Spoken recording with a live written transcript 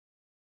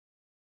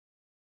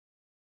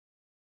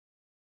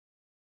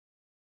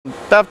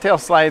Dovetail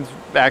slides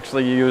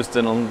actually used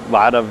in a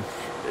lot of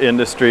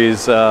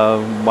industries.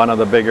 One of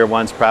the bigger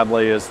ones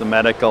probably is the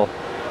medical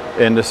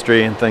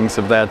industry and things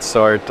of that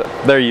sort.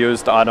 They're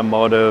used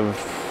automotive,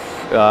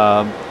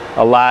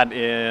 a lot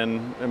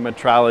in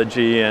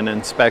metrology and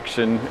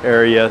inspection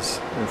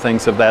areas and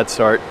things of that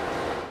sort.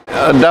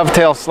 A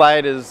dovetail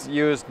slide is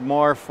used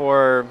more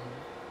for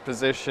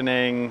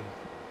positioning,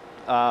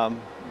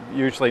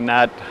 usually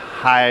not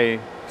high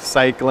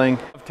cycling.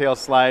 Dovetail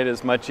slide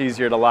is much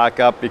easier to lock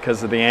up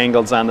because of the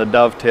angles on the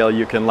dovetail.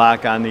 You can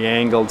lock on the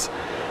angles.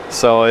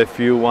 So if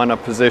you want to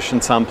position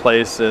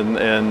someplace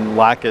and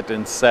lock it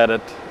and set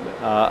it,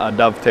 a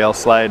dovetail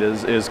slide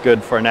is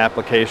good for an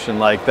application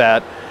like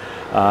that.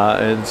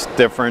 Its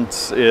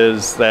difference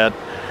is that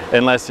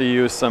unless you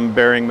use some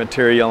bearing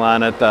material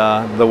on it,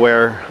 the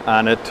wear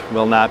on it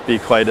will not be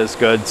quite as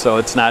good. So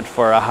it's not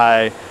for a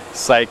high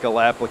cycle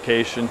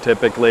application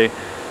typically,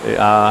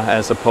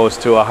 as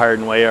opposed to a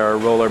hardened way or a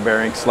roller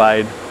bearing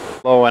slide.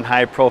 Low and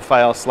high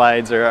profile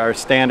slides are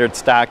standard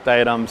stocked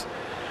items,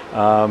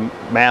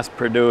 mass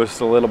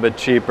produced, a little bit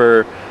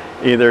cheaper,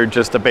 either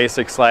just a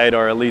basic slide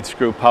or a lead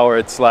screw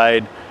powered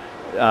slide.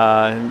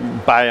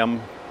 Buy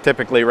them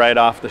typically right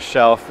off the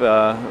shelf,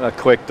 a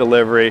quick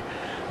delivery.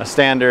 A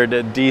standard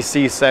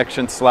DC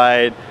section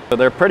slide. So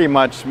they're pretty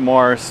much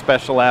more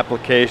special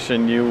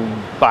application. You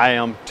buy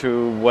them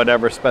to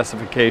whatever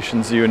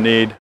specifications you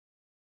need.